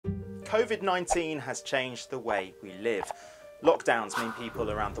COVID-19 has changed the way we live. Lockdowns mean people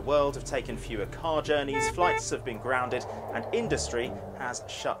around the world have taken fewer car journeys, flights have been grounded, and industry has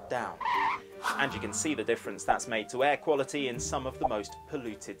shut down. And you can see the difference that's made to air quality in some of the most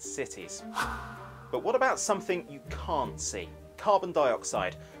polluted cities. But what about something you can't see? Carbon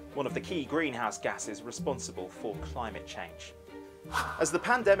dioxide, one of the key greenhouse gases responsible for climate change. As the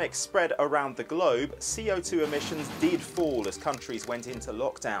pandemic spread around the globe, CO2 emissions did fall as countries went into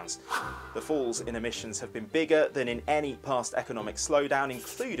lockdowns. The falls in emissions have been bigger than in any past economic slowdown,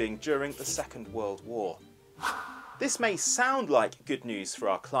 including during the Second World War. This may sound like good news for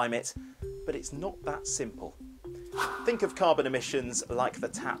our climate, but it's not that simple. Think of carbon emissions like the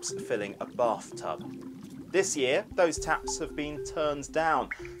taps filling a bathtub. This year, those taps have been turned down.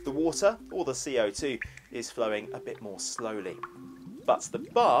 The water, or the CO2, is flowing a bit more slowly. But the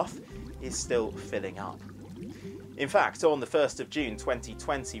bath is still filling up. In fact, on the 1st of June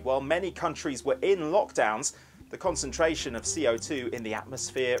 2020, while many countries were in lockdowns, the concentration of CO2 in the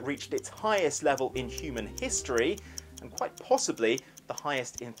atmosphere reached its highest level in human history, and quite possibly the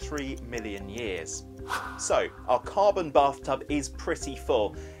highest in 3 million years. So, our carbon bathtub is pretty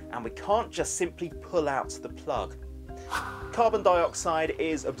full, and we can't just simply pull out the plug. Carbon dioxide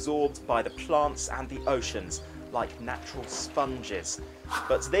is absorbed by the plants and the oceans, like natural sponges.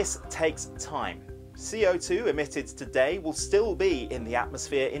 But this takes time. CO2 emitted today will still be in the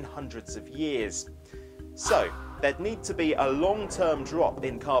atmosphere in hundreds of years. So, there'd need to be a long-term drop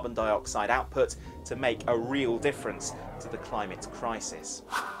in carbon dioxide output to make a real difference to the climate crisis.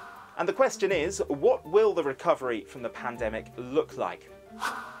 And the question is, what will the recovery from the pandemic look like?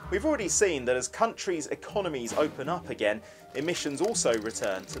 We've already seen that as countries' economies open up again, emissions also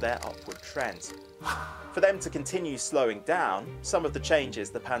return to their upward trend. For them to continue slowing down, some of the changes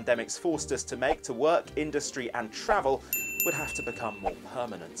the pandemic's forced us to make to work, industry and travel would have to become more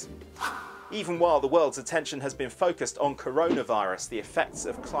permanent. Even while the world's attention has been focused on coronavirus, the effects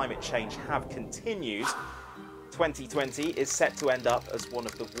of climate change have continued. 2020 is set to end up as one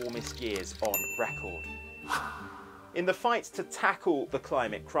of the warmest years on record. In the fight to tackle the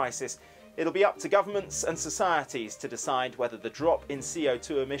climate crisis, it'll be up to governments and societies to decide whether the drop in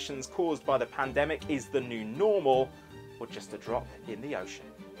CO2 emissions caused by the pandemic is the new normal or just a drop in the ocean.